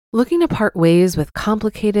Looking to part ways with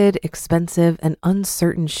complicated, expensive, and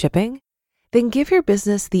uncertain shipping? Then give your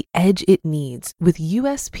business the edge it needs with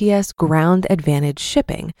USPS Ground Advantage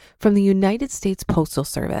shipping from the United States Postal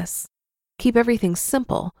Service. Keep everything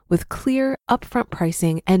simple with clear, upfront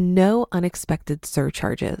pricing and no unexpected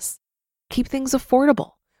surcharges. Keep things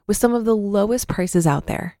affordable with some of the lowest prices out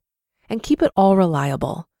there. And keep it all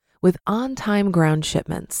reliable with on-time ground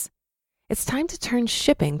shipments. It's time to turn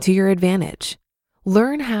shipping to your advantage.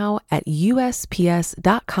 Learn how at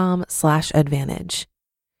USPS.com/advantage.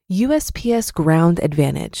 USPS Ground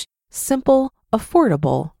Advantage. Simple,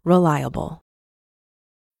 affordable, reliable.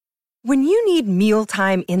 When you need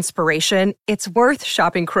mealtime inspiration, it's worth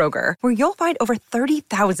shopping Kroger, where you'll find over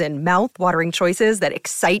 30,000 mouth-watering choices that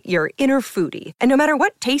excite your inner foodie. And no matter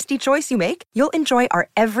what tasty choice you make, you'll enjoy our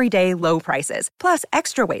everyday low prices, plus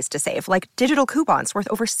extra ways to save, like digital coupons worth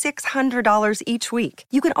over $600 each week.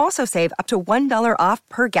 You can also save up to $1 off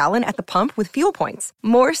per gallon at the pump with fuel points.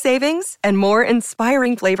 More savings and more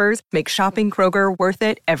inspiring flavors make shopping Kroger worth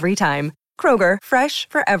it every time. Kroger, fresh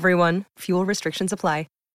for everyone. Fuel restrictions apply.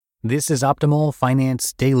 This is Optimal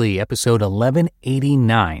Finance Daily, episode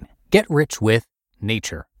 1189, Get Rich with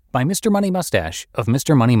Nature, by Mr. Money Mustache of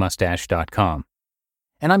MrMoneyMustache.com.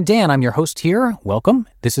 And I'm Dan, I'm your host here. Welcome.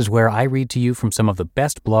 This is where I read to you from some of the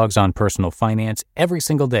best blogs on personal finance every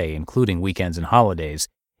single day, including weekends and holidays.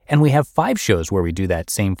 And we have 5 shows where we do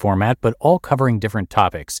that same format, but all covering different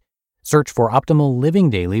topics. Search for Optimal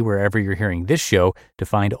Living Daily wherever you're hearing this show to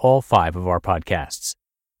find all 5 of our podcasts.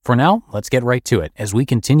 For now, let's get right to it as we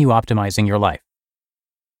continue optimizing your life.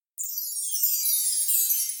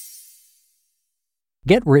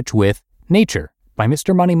 Get Rich with Nature by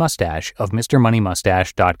Mr. Money Mustache of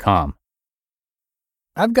MrMoneyMustache.com.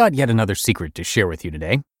 I've got yet another secret to share with you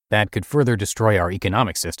today that could further destroy our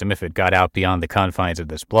economic system if it got out beyond the confines of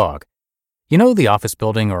this blog. You know the office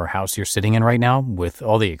building or house you're sitting in right now, with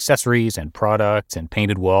all the accessories and products and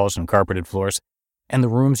painted walls and carpeted floors, and the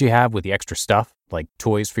rooms you have with the extra stuff, like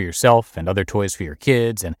toys for yourself and other toys for your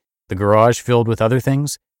kids, and the garage filled with other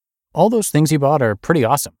things? All those things you bought are pretty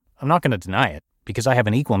awesome. I'm not going to deny it, because I have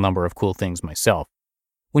an equal number of cool things myself.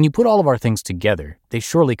 When you put all of our things together, they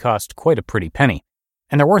surely cost quite a pretty penny,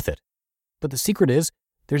 and they're worth it. But the secret is,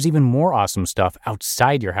 there's even more awesome stuff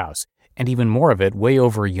outside your house, and even more of it way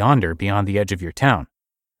over yonder beyond the edge of your town.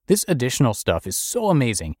 This additional stuff is so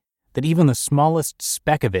amazing that even the smallest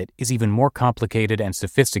speck of it is even more complicated and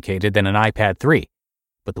sophisticated than an iPad 3.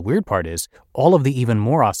 But the weird part is, all of the even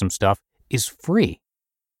more awesome stuff is free.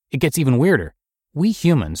 It gets even weirder. We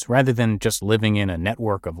humans, rather than just living in a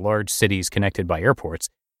network of large cities connected by airports,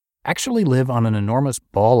 actually live on an enormous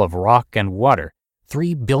ball of rock and water,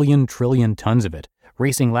 3 billion trillion tons of it,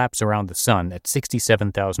 racing laps around the sun at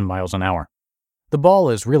 67,000 miles an hour. The ball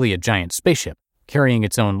is really a giant spaceship, carrying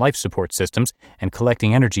its own life support systems and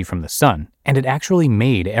collecting energy from the sun, and it actually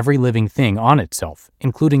made every living thing on itself,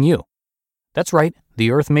 including you. That's right,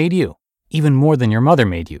 the Earth made you, even more than your mother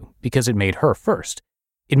made you, because it made her first.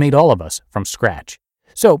 It made all of us from scratch.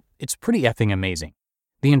 So, it's pretty effing amazing.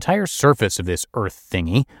 The entire surface of this Earth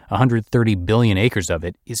thingy, 130 billion acres of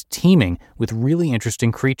it, is teeming with really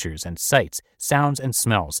interesting creatures and sights, sounds and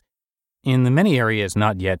smells. In the many areas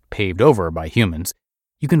not yet paved over by humans,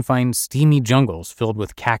 you can find steamy jungles filled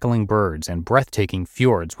with cackling birds and breathtaking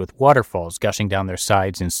fjords with waterfalls gushing down their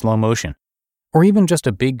sides in slow motion. Or even just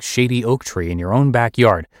a big shady oak tree in your own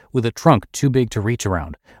backyard with a trunk too big to reach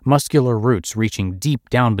around, muscular roots reaching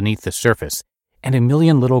deep down beneath the surface, and a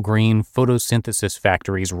million little green photosynthesis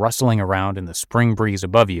factories rustling around in the spring breeze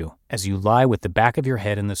above you as you lie with the back of your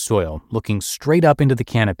head in the soil, looking straight up into the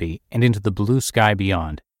canopy and into the blue sky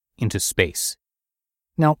beyond, into space.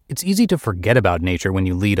 Now, it's easy to forget about nature when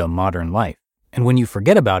you lead a modern life, and when you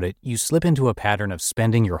forget about it, you slip into a pattern of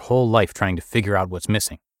spending your whole life trying to figure out what's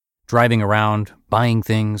missing. Driving around, buying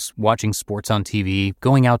things, watching sports on TV,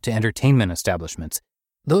 going out to entertainment establishments.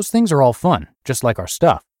 Those things are all fun, just like our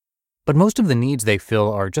stuff. But most of the needs they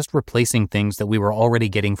fill are just replacing things that we were already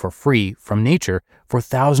getting for free from nature for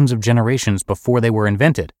thousands of generations before they were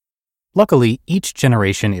invented. Luckily, each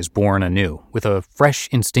generation is born anew, with a fresh,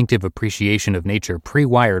 instinctive appreciation of nature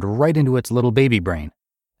pre-wired right into its little baby brain.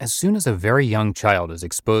 As soon as a very young child is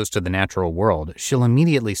exposed to the natural world, she'll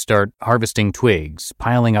immediately start harvesting twigs,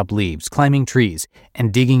 piling up leaves, climbing trees,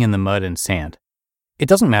 and digging in the mud and sand. It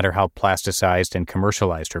doesn't matter how plasticized and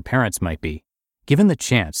commercialized her parents might be. Given the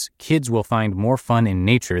chance, kids will find more fun in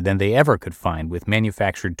nature than they ever could find with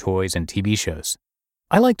manufactured toys and TV shows.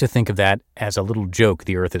 I like to think of that as a little joke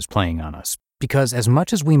the Earth is playing on us, because as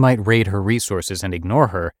much as we might raid her resources and ignore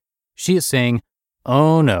her, she is saying,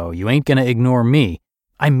 "Oh no, you ain't gonna ignore me.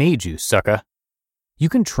 I made you, sucka." You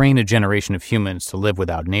can train a generation of humans to live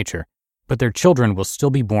without nature, but their children will still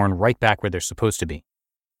be born right back where they're supposed to be.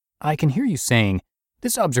 I can hear you saying,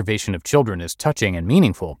 this observation of children is touching and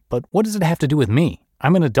meaningful, but what does it have to do with me?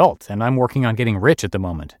 I'm an adult and I'm working on getting rich at the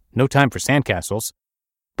moment. No time for sandcastles.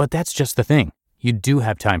 But that's just the thing. You do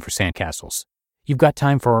have time for sandcastles. You've got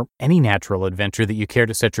time for any natural adventure that you care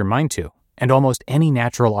to set your mind to, and almost any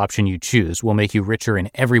natural option you choose will make you richer in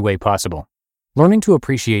every way possible. Learning to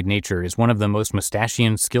appreciate nature is one of the most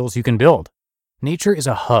mustachian skills you can build. Nature is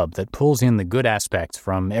a hub that pulls in the good aspects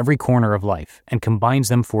from every corner of life and combines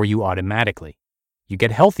them for you automatically. You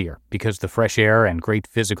get healthier because the fresh air and great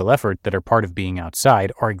physical effort that are part of being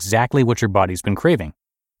outside are exactly what your body's been craving.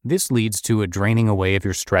 This leads to a draining away of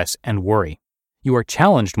your stress and worry. You are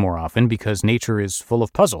challenged more often because nature is full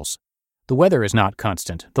of puzzles. The weather is not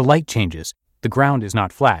constant, the light changes, the ground is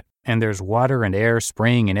not flat, and there's water and air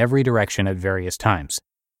spraying in every direction at various times.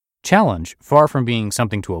 Challenge, far from being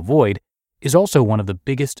something to avoid, is also one of the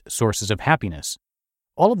biggest sources of happiness.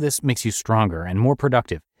 All of this makes you stronger and more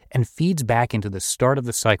productive and feeds back into the start of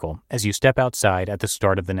the cycle as you step outside at the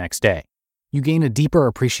start of the next day. You gain a deeper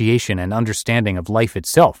appreciation and understanding of life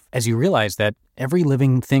itself as you realize that every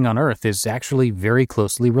living thing on Earth is actually very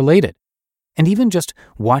closely related. And even just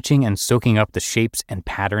watching and soaking up the shapes and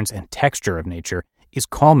patterns and texture of nature is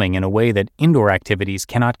calming in a way that indoor activities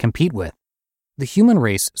cannot compete with. The human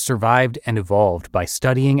race survived and evolved by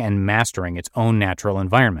studying and mastering its own natural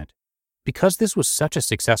environment. Because this was such a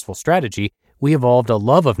successful strategy, we evolved a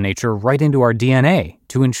love of nature right into our DNA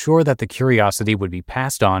to ensure that the curiosity would be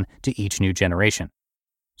passed on to each new generation.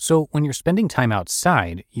 So when you're spending time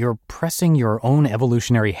outside, you're pressing your own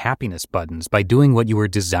evolutionary happiness buttons by doing what you were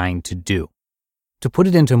designed to do. To put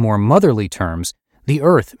it into more motherly terms, the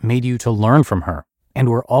Earth made you to learn from her, and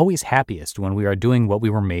we're always happiest when we are doing what we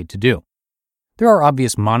were made to do. There are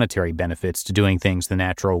obvious monetary benefits to doing things the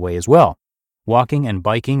natural way as well. Walking and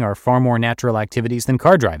biking are far more natural activities than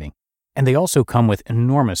car driving, and they also come with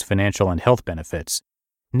enormous financial and health benefits.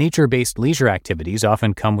 Nature-based leisure activities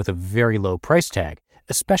often come with a very low price tag,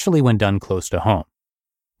 especially when done close to home.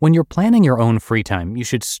 When you're planning your own free time, you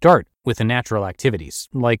should start with the natural activities,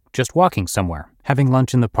 like just walking somewhere, having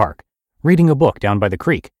lunch in the park, reading a book down by the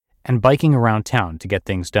creek, and biking around town to get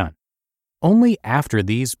things done. Only after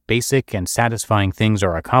these basic and satisfying things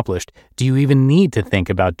are accomplished do you even need to think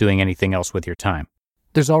about doing anything else with your time.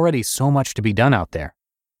 There's already so much to be done out there.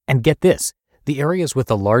 And get this, the areas with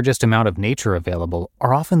the largest amount of nature available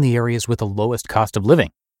are often the areas with the lowest cost of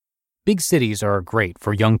living. Big cities are great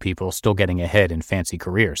for young people still getting ahead in fancy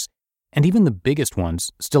careers, and even the biggest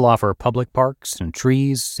ones still offer public parks and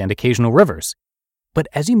trees and occasional rivers. But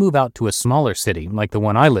as you move out to a smaller city like the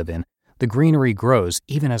one I live in, the greenery grows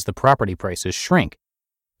even as the property prices shrink,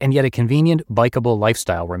 and yet a convenient, bikeable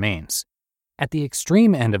lifestyle remains. At the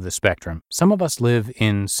extreme end of the spectrum, some of us live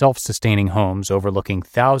in self-sustaining homes overlooking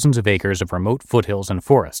thousands of acres of remote foothills and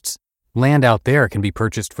forests. Land out there can be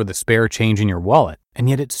purchased for the spare change in your wallet, and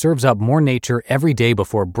yet it serves up more nature every day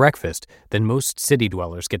before breakfast than most city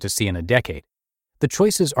dwellers get to see in a decade. The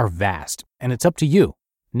choices are vast, and it's up to you.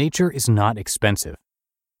 Nature is not expensive.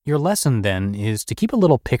 Your lesson, then, is to keep a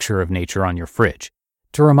little picture of nature on your fridge,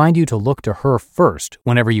 to remind you to look to her first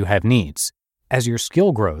whenever you have needs. As your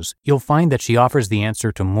skill grows, you'll find that she offers the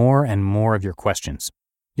answer to more and more of your questions.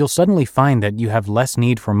 You'll suddenly find that you have less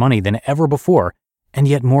need for money than ever before, and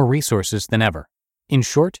yet more resources than ever. In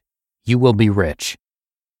short, you will be rich.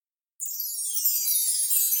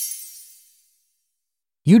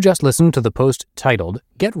 You just listened to the post titled,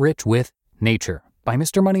 Get Rich with Nature by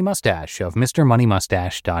Mr. Money Mustache of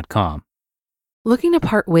MrMoneyMustache.com. Looking to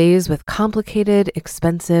part ways with complicated,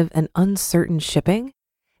 expensive, and uncertain shipping?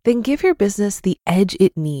 Then give your business the edge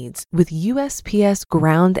it needs with USPS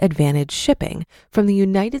Ground Advantage shipping from the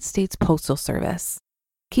United States Postal Service.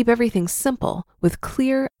 Keep everything simple with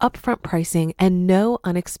clear, upfront pricing and no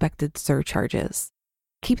unexpected surcharges.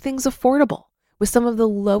 Keep things affordable with some of the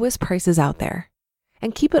lowest prices out there.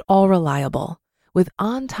 And keep it all reliable with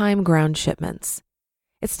on-time ground shipments.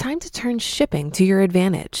 It's time to turn shipping to your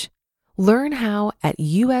advantage. Learn how at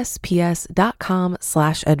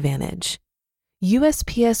USPS.com/advantage.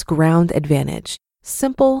 USPS Ground Advantage.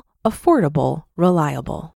 Simple, affordable,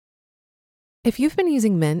 reliable. If you've been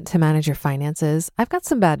using Mint to manage your finances, I've got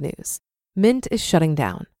some bad news. Mint is shutting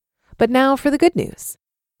down. But now for the good news.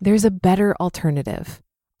 There's a better alternative.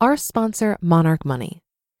 Our sponsor, Monarch Money.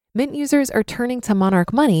 Mint users are turning to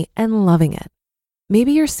Monarch Money and loving it.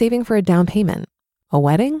 Maybe you're saving for a down payment, a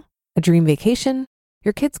wedding, a dream vacation,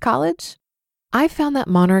 your kids' college. I've found that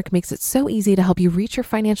Monarch makes it so easy to help you reach your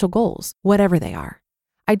financial goals, whatever they are.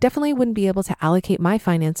 I definitely wouldn't be able to allocate my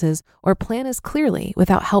finances or plan as clearly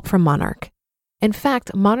without help from Monarch. In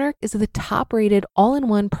fact, Monarch is the top-rated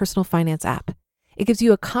all-in-one personal finance app. It gives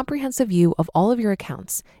you a comprehensive view of all of your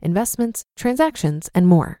accounts, investments, transactions, and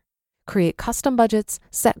more. Create custom budgets,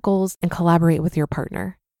 set goals, and collaborate with your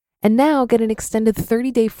partner. And now get an extended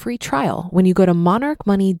 30-day free trial when you go to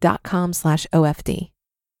monarchmoney.com/OFD.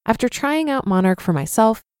 After trying out Monarch for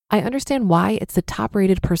myself, I understand why it's the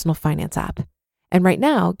top-rated personal finance app. And right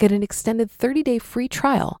now, get an extended 30-day free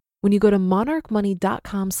trial when you go to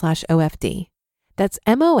monarchmoney.com/OFD. That's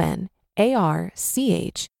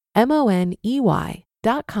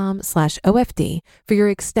monarchmoney.com/OFD for your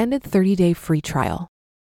extended 30-day free trial.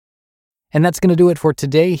 And that's going to do it for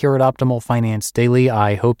today here at Optimal Finance Daily.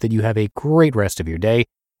 I hope that you have a great rest of your day,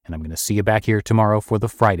 and I'm going to see you back here tomorrow for the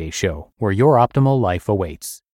Friday show, where your optimal life awaits.